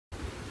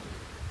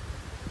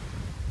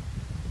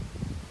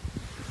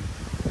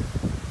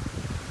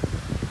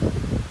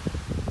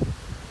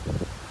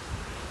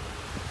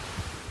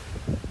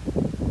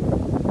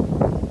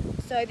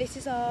So this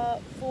is our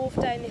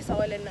 4th day in this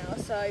island now.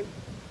 So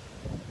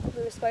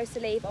we were supposed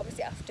to leave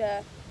obviously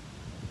after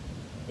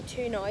the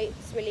 2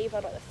 nights. We leave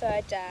on like the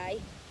 3rd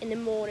day in the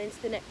morning to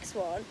the next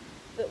one.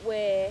 But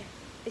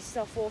this is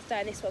our 4th day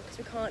in this one because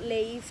we can't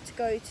leave to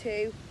go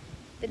to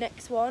the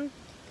next one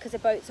because the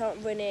boats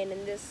aren't running,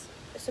 and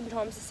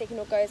sometimes the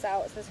signal goes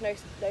out, so there's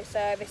no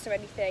service or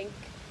anything.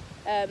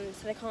 So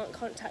they can't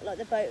contact like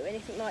the boat or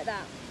anything like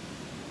that.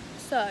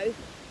 So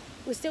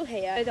we're still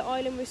here. The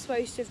island we're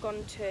supposed to have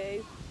gone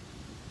to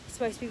is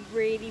supposed to be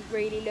really,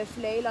 really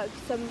lovely. Like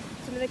some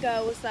of the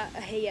girls that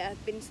are here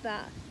have been to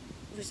that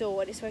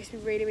resort. It's supposed to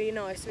be really, really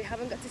nice. So we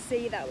haven't got to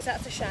see that, so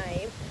that's a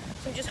shame.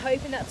 So I'm just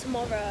hoping that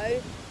tomorrow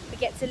we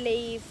get to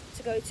leave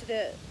to go to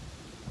it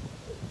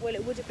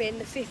would have been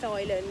the 5th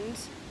island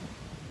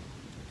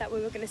that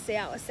we were going to see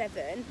out of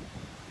 7.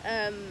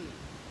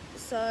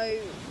 So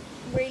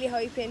really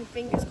hoping,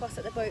 fingers crossed,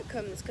 that the boat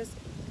comes, because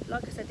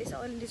like I said, this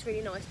island is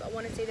really nice, but I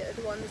want to see the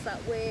other ones that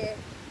we're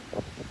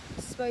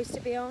supposed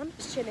to be on.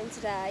 Just chilling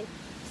today.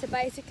 So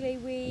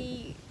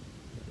basically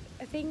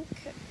I think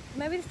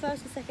maybe the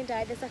 1st and 2nd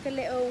day there's like a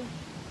little,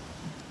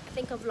 I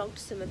think I've vlogged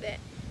some of it,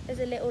 there's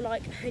a little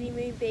like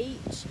honeymoon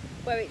beach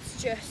where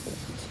there's just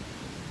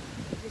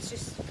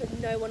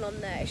no one on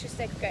there. It's just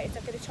segregated. It's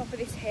like at the top of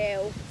this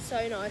hill.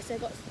 So nice.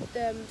 I've got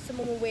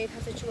someone we're with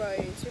has a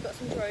drone, so we've got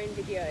some drone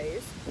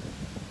videos.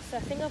 So I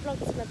think I've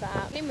vlogged some of that.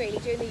 I've been really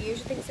doing the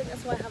usual things, so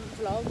that's why I haven't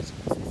vlogged.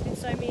 So there's been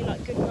so many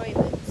like good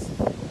moments,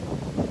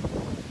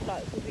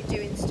 like we've been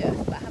doing stuff,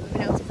 but I haven't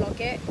been able to vlog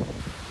it.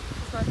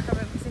 It's my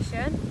current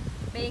position.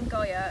 Me and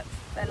Gaia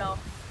fell off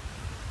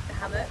the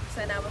hammock,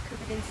 so now we're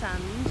covered in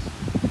sand.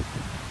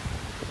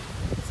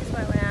 This is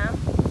where I am.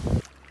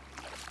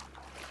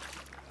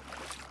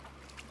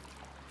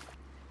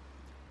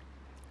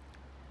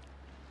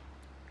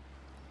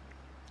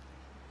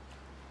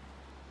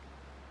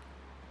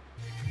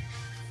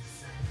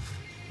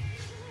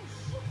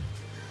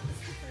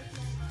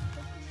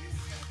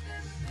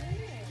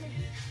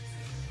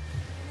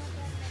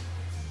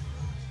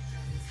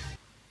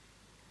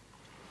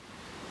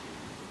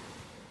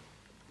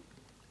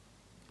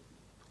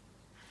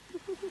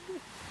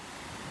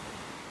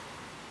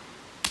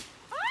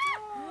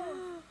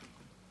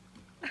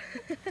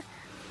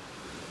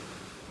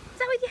 Is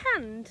that with your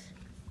hand?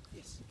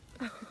 Yes.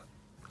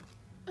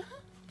 Do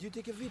you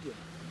take a video?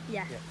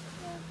 Yeah.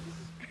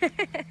 And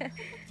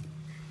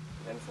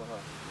for her.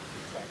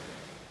 Try.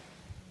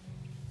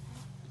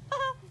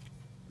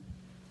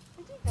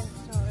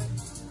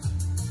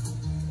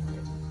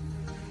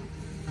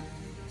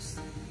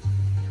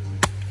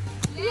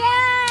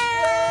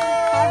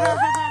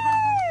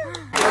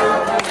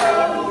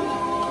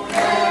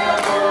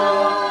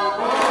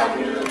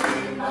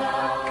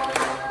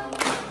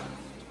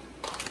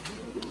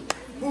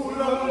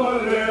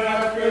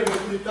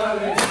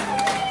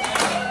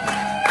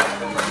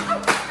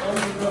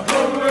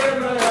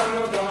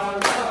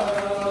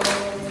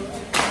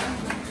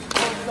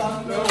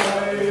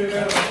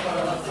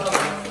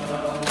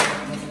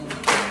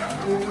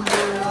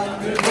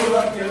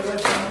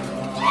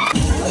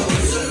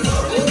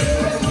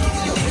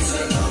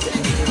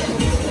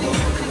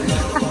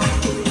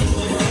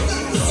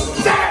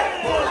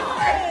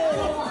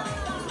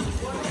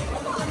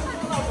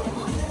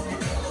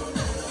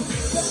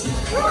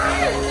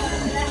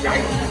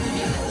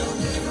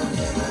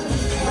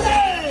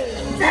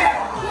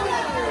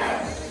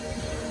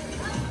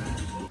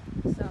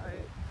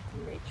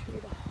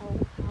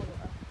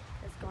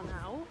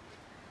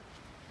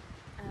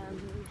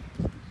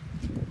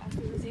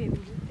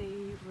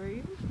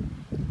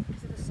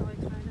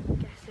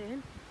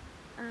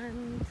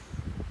 And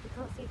you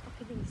can't see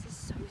fucking things. This is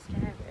so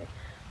scary.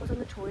 I was on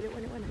the toilet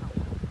when it went out.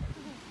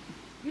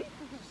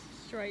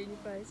 Straight in your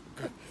face.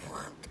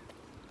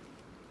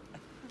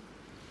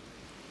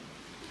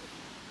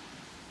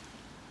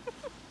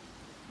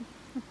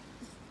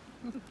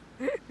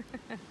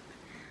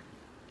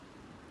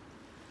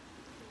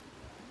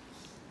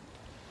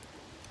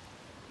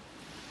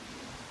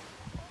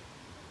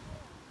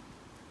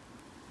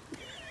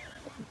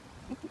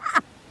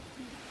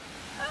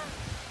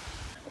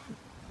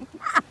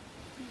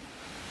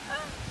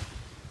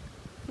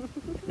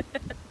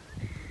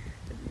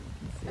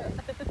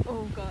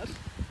 Oh god.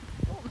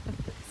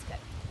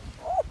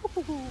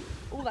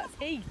 Oh, that's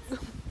heat.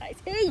 That is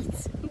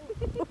heat.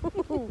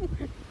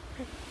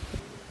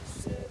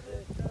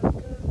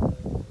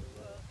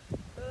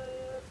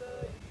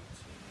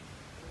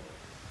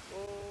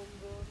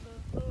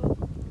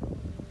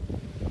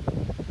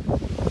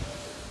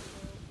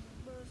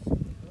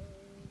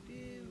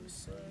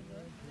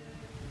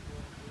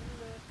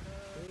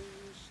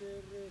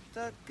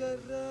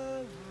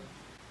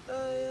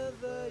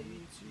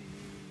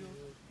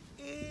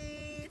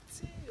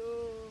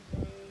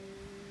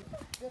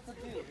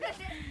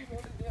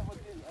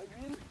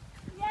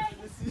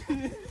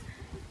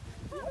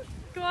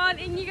 Go on,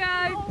 in you go.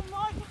 Oh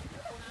my.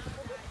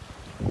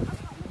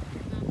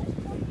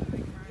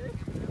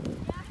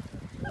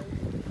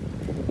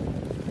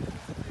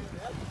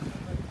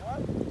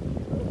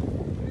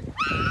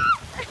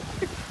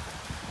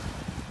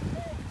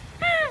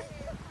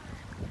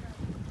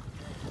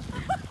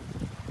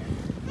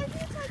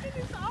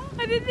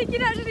 I didn't think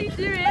you'd actually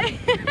do it.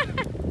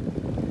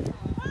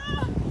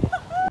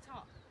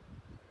 Top.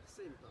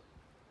 Same top.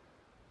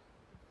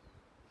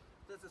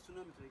 That's a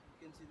tsunami trick. You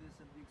can see there's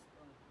a big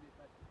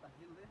that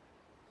hill there.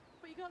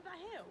 But you got that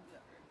hill?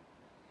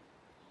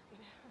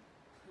 Yeah.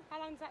 How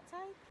long does that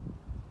take?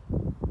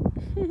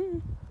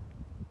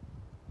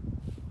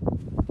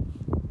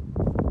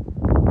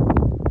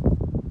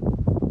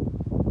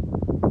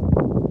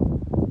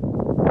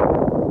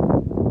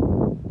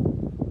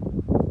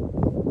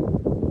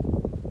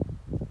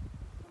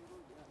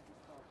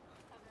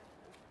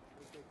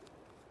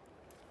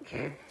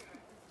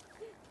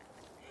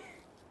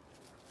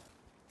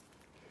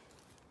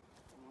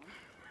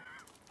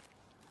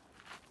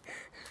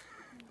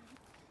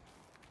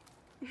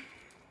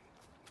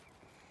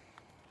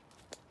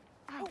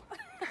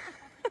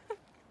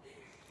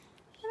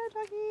 Hello,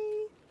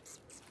 doggy.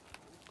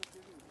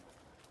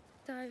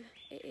 So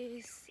it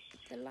is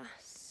the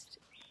last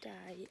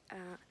day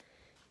at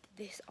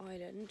this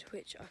island,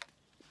 which I'm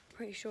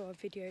pretty sure I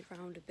videoed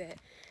round a bit.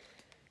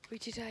 We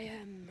did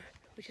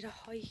a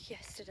hike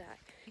yesterday.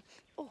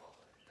 Oh,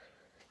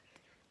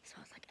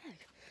 smells like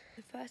egg.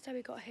 The first day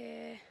we got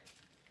here,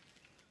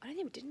 I don't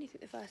think we did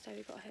anything the first day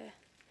we got here.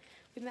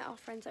 We met our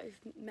friends that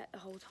we've met the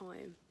whole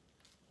time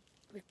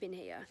we've been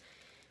here.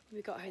 When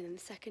we got here, and then the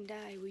second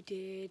day we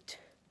did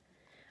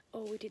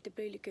the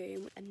Blue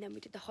Lagoon, and then we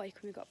did the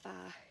hike when we got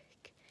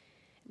back,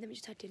 and then we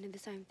just had dinner, the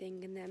same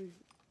thing, and then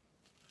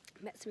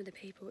met some other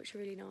people, which were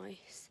really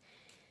nice.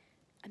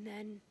 And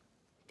then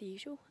the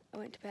usual, I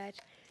went to bed,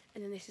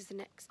 and then this is the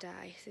next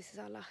day. So this is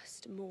our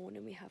last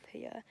morning we have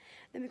here.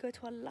 Then we go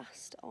to our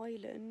last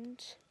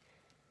island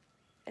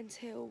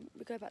until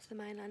we go back to the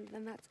mainland, and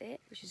then that's it,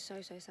 which is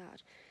so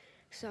sad.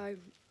 So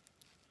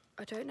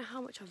I don't know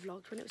how much I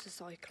vlogged when it was a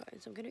cyclone,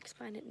 so I'm going to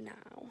explain it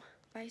now.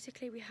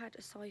 Basically, we had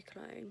a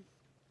cyclone,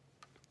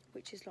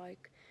 which is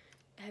like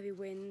heavy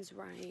winds,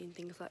 rain,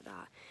 things like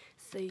that,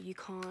 so you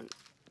can't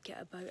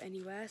get a boat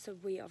anywhere. So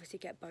we obviously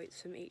get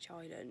boats from each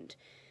island,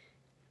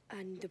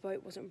 and the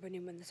boat wasn't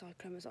running when the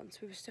cyclone was on, so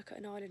we were stuck at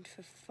an island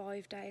for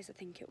 5 days, I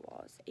think it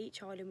was.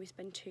 Each island we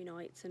spend 2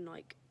 nights and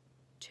like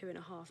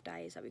 2.5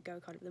 days, like we go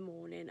kind of the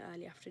morning,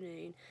 early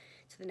afternoon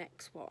to the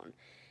next one.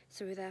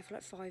 So we were there for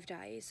like 5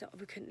 days, so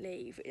we couldn't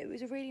leave. It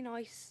was a really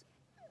nice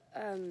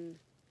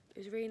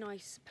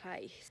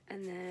place,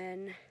 and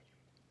then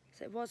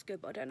so it was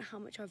good, but I don't know how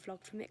much I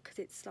vlogged from it, because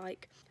it's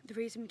like, the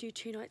reason we do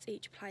 2 nights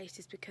each place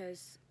is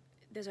because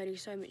there's only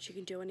so much you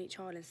can do on each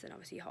island. So then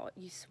obviously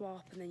you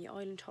swap, and then you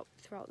island hop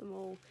throughout them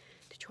all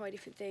to try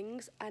different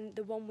things. And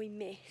the one we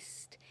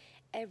missed,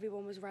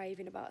 everyone was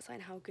raving about,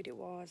 saying how good it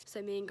was.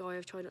 So me and Guy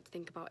have tried not to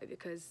think about it,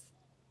 because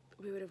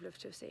we would have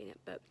loved to have seen it,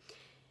 but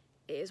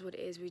it is what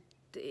it is. It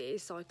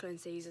is cyclone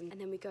season. And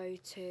then we go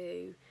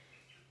to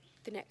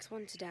the next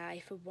one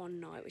today for 1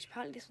 night, which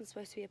apparently this one's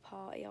supposed to be a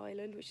party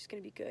island, which is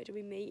going to be good. And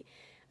we meet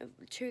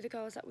 2 of the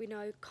girls that we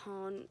know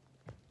can't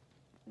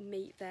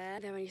meet there.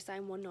 They're only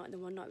staying 1 night, and the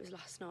 1 night was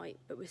last night,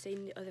 but we're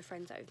seeing the other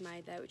friends that we've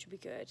made there, which will be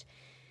good.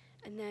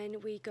 And then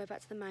we go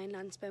back to the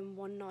mainland, spend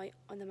 1 night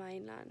on the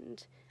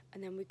mainland,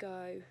 and then we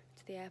go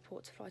to the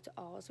airport to fly to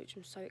Oz, which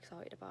I'm so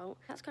excited about.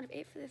 That's kind of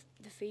it for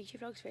the Fiji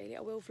vlogs, really.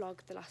 I will vlog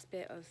the last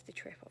bit of the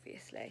trip,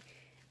 obviously,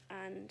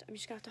 and I'm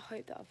just gonna have to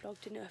hope that I've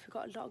vlogged enough. We've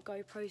got a lot of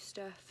GoPro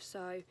stuff,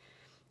 so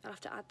I'll have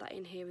to add that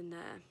in here and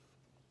there.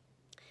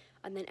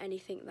 And then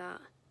anything that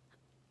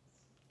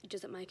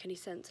doesn't make any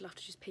sense, I'll have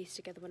to just piece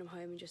together when I'm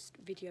home and just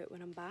video it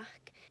when I'm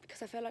back,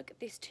 because I feel like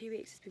this 2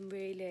 weeks has been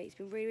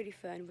really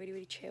fun,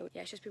 really chill.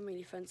 Yeah, it's just been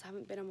really fun, so I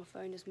haven't been on my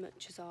phone as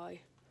much as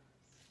I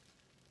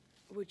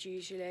would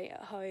usually at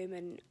home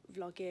and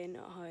vlogging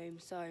at home.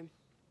 So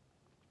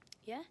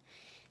yeah,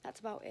 that's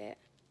about it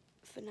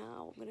for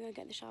now. I'm gonna go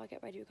get in the shower,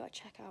 get ready. We've got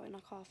to check out in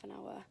like half an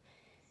hour,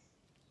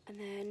 and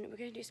then we're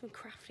gonna do some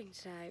crafting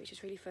today, which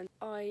is really fun.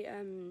 I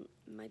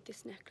made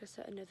this necklace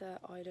at another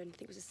island. I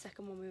think it was the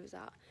second one we was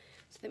at.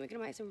 So I think we're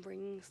gonna make some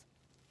rings,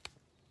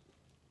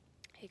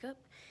 hiccup,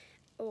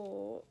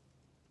 or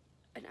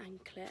an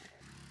anklet.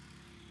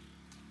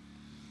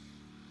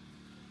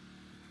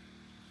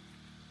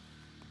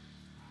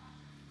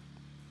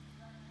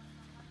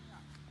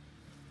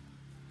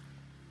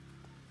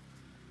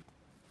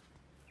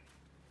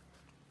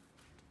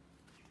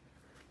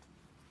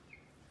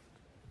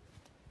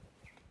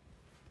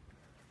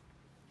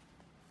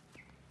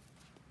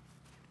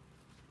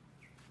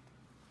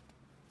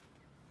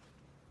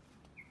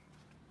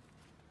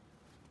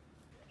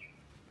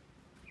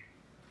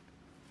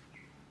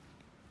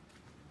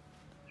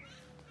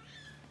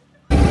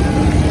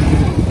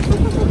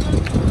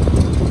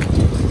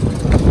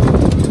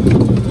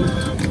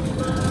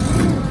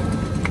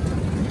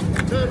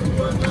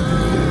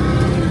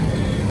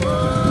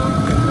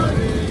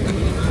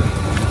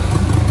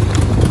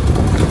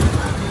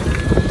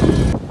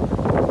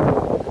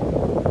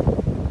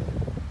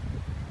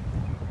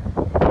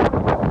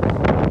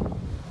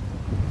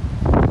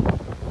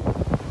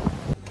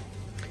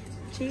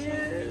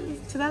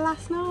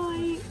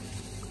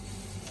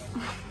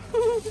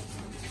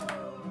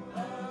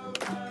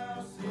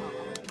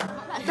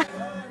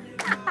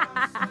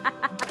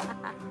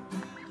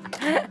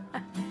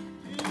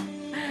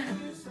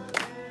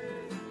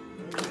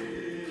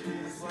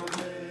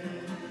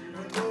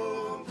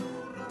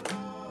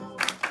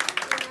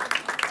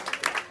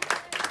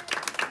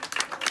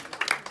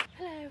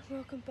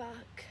 Welcome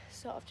back.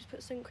 So I've just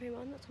put sun cream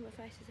on, that's why my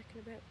face is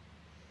looking a bit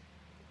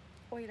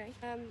oily.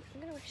 I'm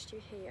going to rest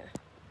you here.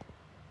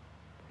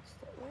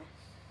 Stop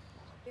this.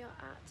 We are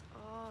at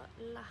our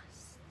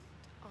last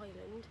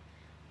island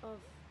of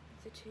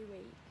the 2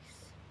 weeks,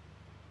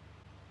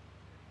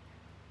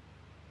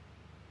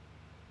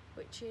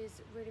 which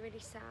is really, really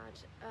sad.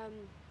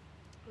 I'm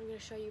going to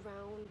show you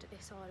around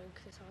this island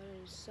because this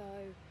island is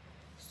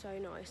so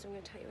nice. I'm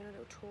going to take you on a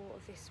little tour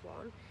of this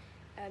one.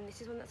 This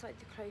is one that's like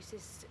the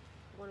closest,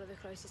 one of the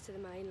closest to the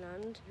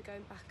mainland. We're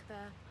going back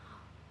there.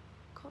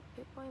 Got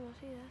bit by a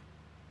motty there.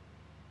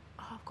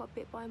 Oh, I've got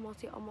bit by a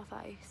motty on my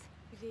face.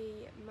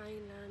 The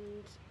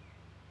mainland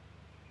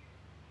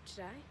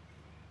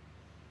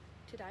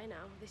today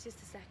now. This is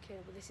the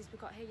second, well, we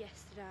got here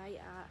yesterday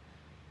at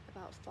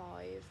about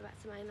 5, back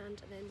to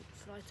mainland, and then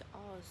fly to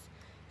Oz.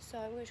 So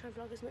I'm going to try and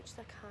vlog as much as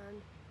I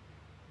can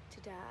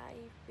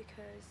today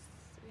because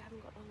we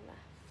haven't got long left.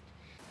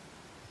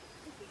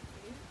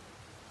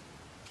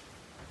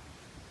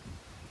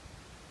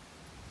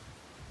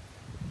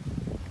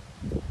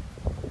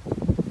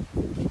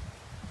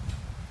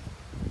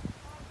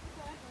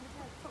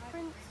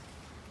 Footprints.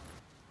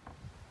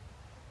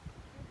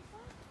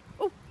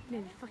 Oh,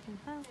 nearly fucking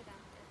fell.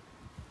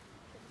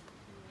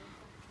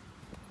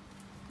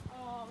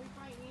 Oh, we're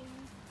fighting.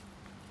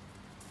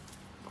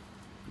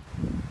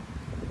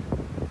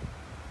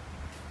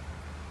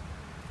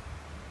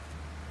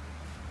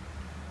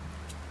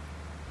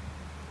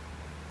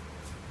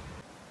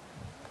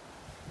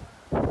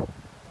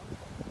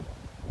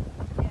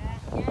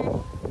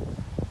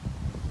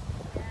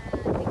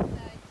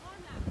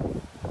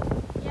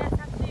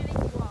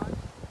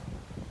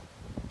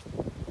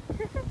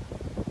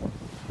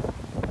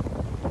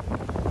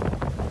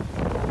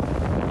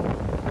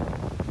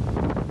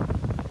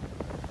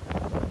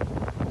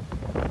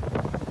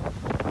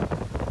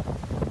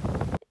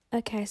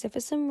 Okay, so for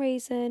some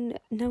reason,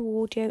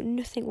 no audio,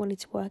 nothing wanted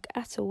to work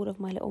at all of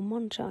my little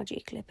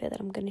montage clip here that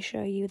I'm going to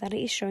show you, that it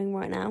is showing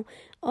right now,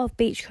 of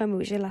Beachcomber,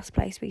 which is the last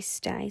place we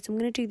stayed. So I'm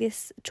going to do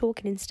this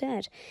talking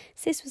instead.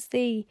 So this was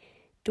the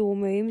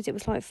dorm rooms. It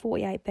was like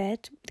 48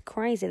 bed.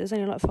 Crazy. There was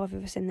only like 5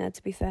 of us in there,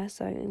 to be fair,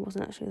 so it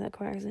wasn't actually that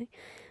crazy.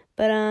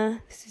 But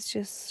this is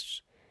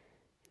just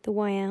the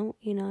way out,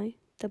 you know,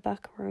 the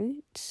back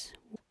route.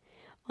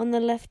 On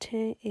the left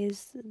here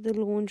is the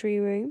laundry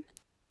room.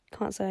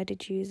 Can't say I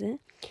did use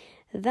it.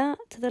 That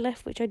to the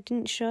left, which I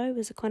didn't show,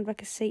 was a kind of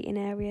like a seating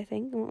area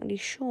thing. I'm not really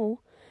sure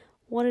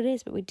what it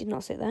is, but we did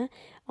not sit there.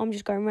 I'm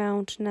just going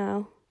round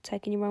now,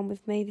 taking you around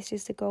with me. This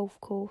is the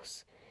golf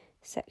course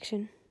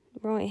section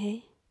right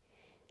here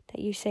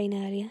that you've seen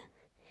earlier.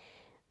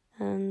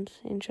 And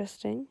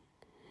interesting.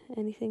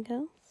 Anything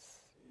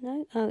else?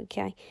 No?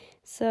 Okay.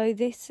 So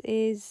this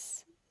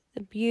is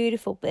a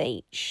beautiful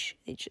beach.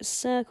 It just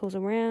circles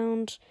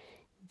around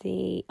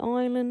the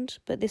island,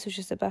 but this was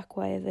just the back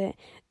way of it.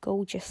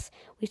 Gorgeous.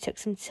 We took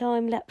some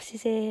time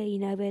lapses here, you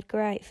know, we had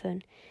great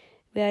fun.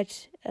 We had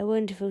a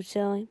wonderful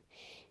time.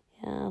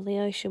 The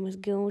ocean was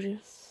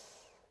gorgeous.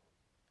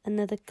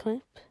 Another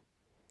clip,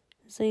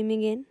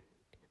 zooming in,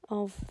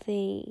 of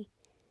the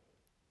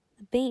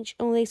beach.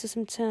 Oh, these are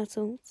some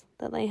turtles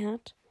that they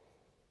had.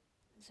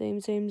 Zoom,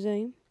 zoom,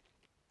 zoom.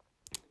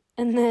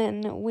 And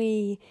then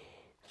we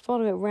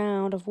follow it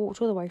round. I've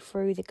walked all the way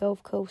through the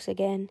golf course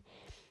again.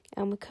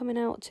 And we're coming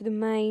out to the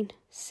main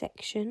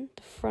section,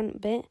 the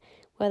front bit,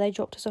 where they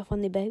dropped us off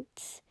on the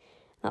boats.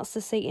 That's the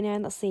seating area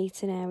and that's the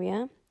eating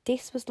area.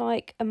 This was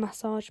like a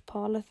massage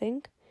parlour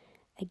thing.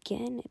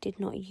 Again, it did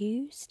not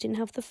use, didn't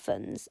have the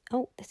funds.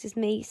 Oh, this is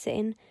me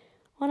sitting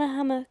on a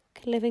hammock,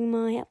 living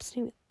my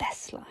absolute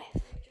best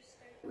life.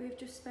 We've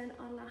just spent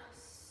our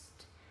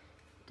last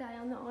day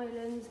on the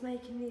islands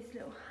making these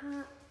little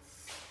hats.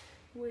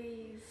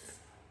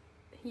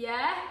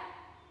 Yeah?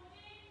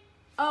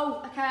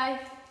 Oh,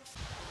 okay.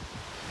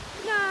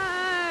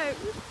 No!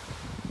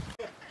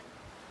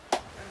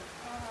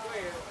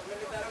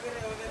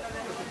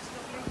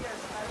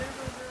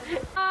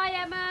 Hi,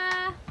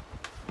 Emma!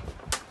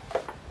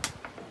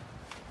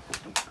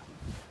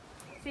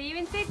 See you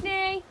in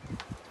Sydney!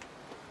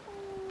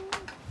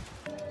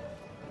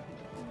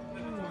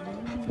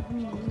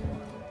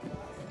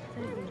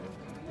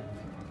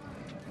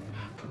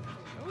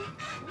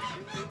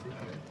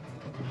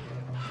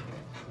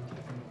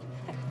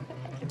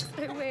 It's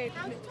so weird.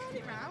 How do you turn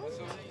it round?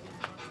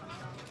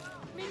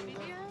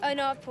 Oh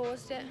no, I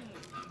paused it.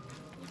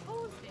 You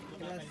paused it?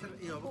 Did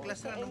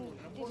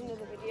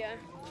another video.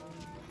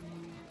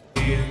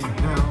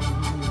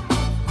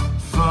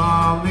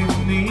 Falling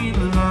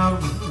in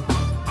love.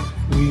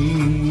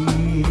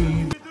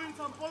 We're doing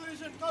some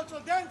Polynesian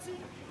cultural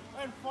dancing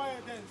and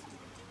fire dancing.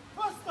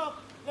 First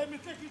up, let me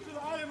take you to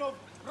the island of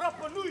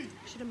Rapa Nui.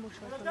 The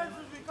dancers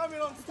will be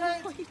coming on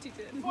stage from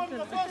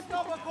the first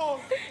number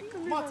called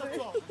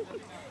Matata.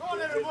 Come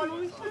on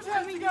everybody, put your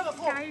hands together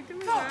for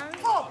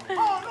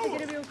They're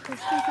gonna be all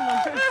crispy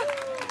tomorrow.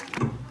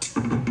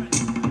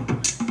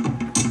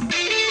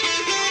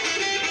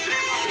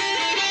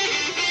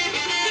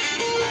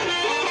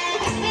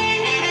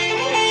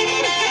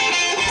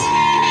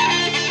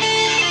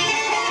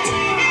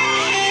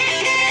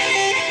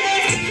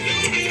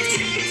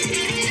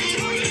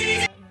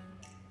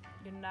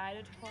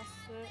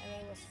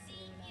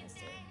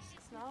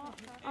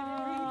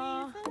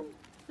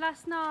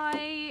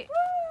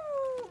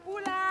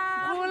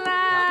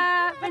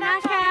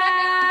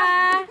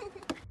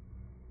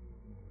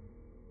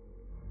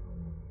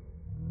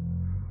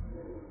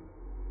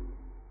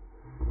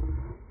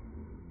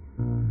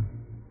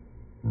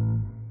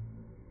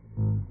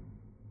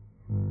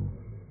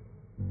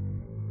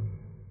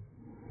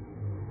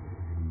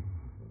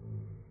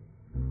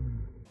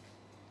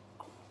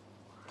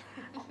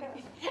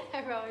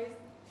 Rose.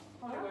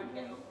 I won't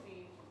get up for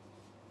you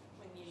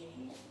when you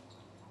leave.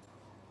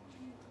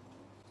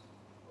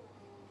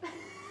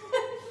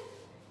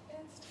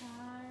 It's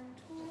time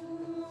to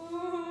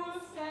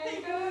say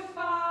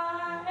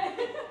goodbye.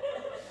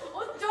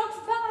 Oh, the dog's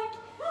back!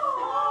 No?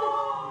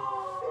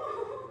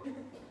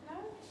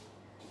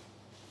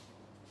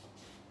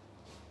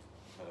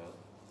 Hello.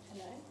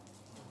 Hello.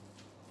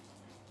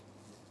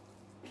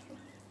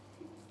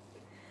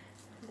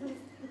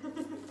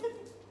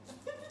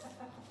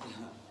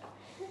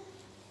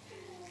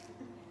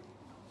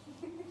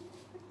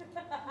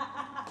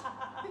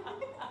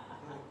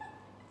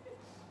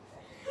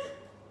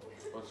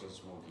 What's your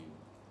smoking?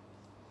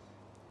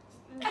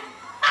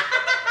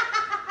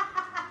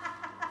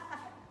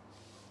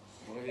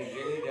 Was it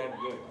really that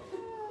good?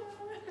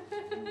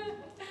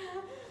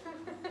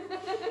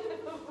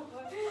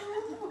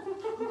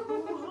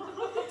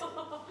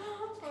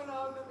 Oh no,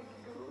 I'm gonna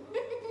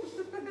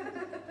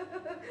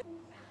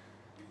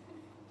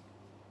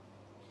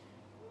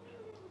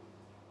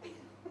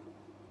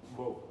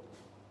Whoa.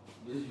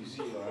 Did you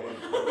see your eyes?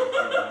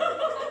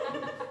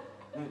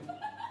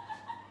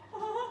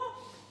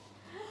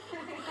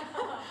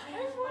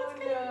 Everyone's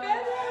getting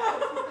better.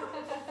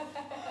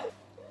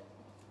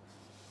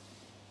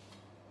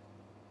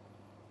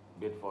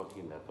 Bed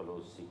 14, that fellow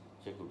is sick.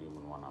 Check with him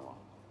in 1 hour.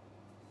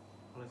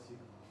 Let's see.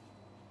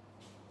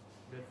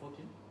 Bed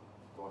 14?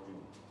 14.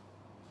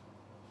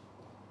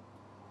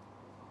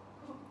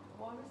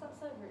 Why was that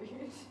so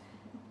rude?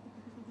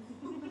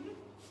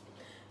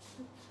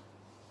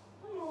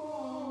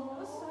 Oh,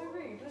 that's so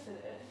rude,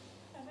 wasn't it?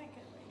 I think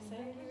it makes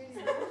Really, sense. really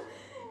rude.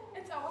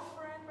 It's our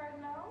friend right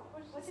now.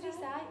 What did he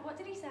say? What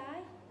did he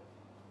say?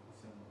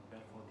 It's in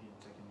bed 14,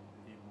 checking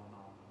within 1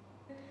 hour.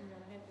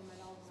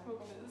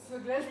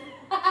 Smokers.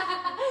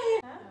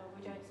 No,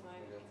 we don't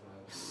smoke.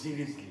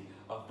 Seriously,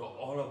 after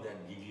all of that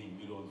giggling,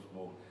 you don't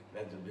smoke.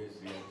 That's the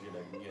best reaction I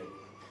can get.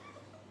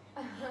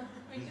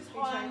 We just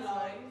high on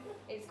life.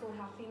 It's called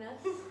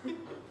happiness.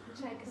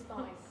 Take a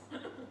spice.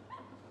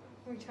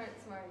 We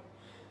don't smoke.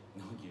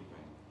 No, keep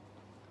man.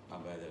 I'll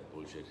buy that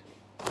bullshit.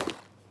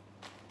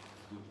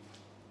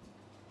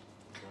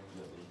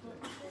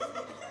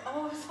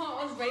 Oh, so I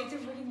was ready to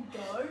freaking go.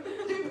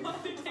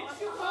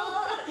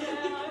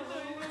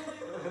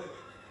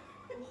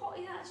 What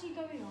is actually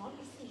going on?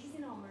 He's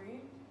in our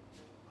room.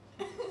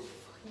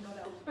 Fucking got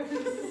out. I'm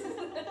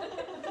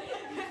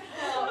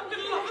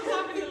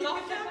having a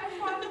laugh. I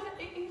find that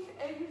if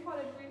you find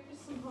it weird,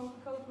 just somehow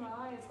close my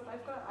eyes, but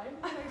I'm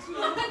actually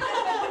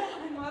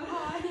I'm not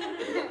high.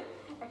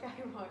 Okay,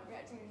 right, we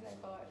actually need to say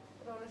bye.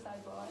 I don't want to say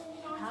bye.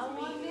 Nice How to on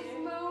meet this you.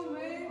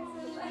 moment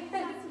and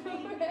last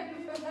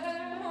forever.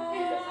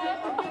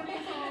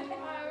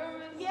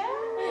 Yeah.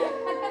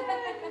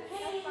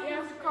 We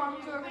have to come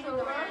to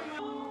October.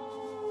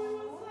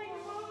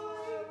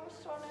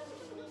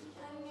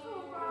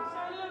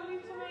 So lovely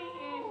to meet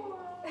you.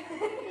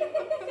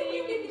 See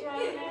you in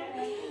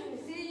Germany.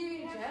 See you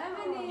in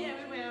Germany. Yeah,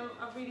 we will.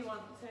 I really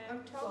want to.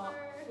 October.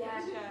 Yeah.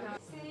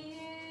 See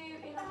you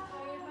in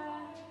October.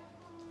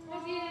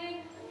 Love you.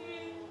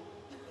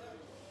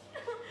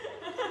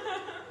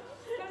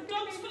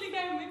 Dog's fully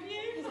going with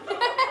you.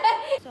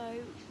 So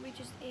we're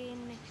just in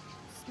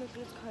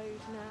Smuggler's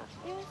Cove now.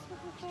 Yeah,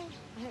 Smuggler's Cove.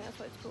 I think that's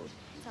what it's called.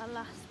 It's our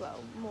last,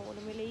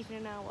 morning. We're leaving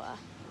in an hour.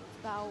 It's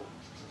about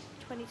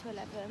 20 to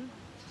 11.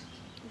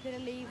 We're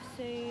going to leave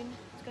soon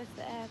to go to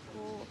the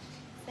airport,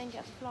 then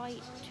get a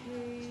flight to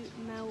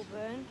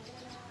Melbourne.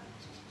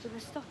 We're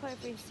going to stop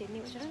over in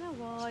Sydney, which I don't know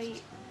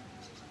why.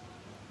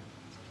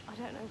 I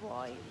don't know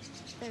why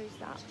there is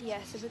that.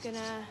 Yeah, so we're going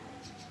to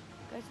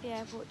go to the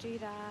airport, do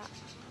that,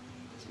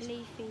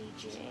 leave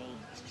Fiji,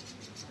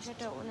 which I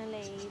don't want to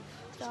leave.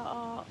 Start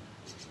our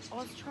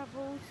Oz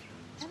travels.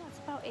 And that's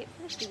about it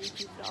for the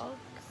Fiji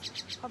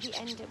vlogs. Probably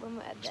end it when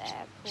we're at the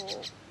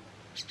airport.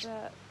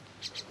 But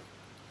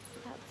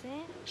that's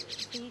it.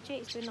 Fiji,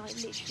 it's been like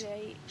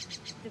literally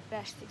the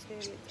best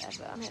experience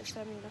ever. I met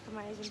so many like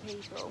amazing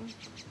people.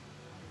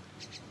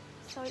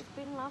 So it's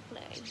been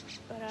lovely.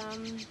 But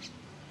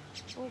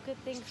all good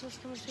things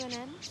must come to an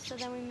end. So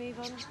then we move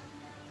on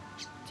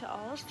to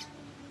Oz.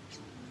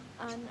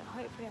 And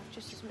hopefully have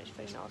just as much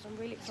fun in Oz. I'm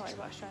really excited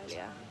about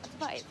Australia. That's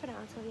about it for now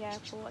until the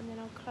airport, and then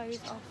I'll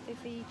close off the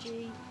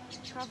Fiji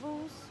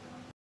travels.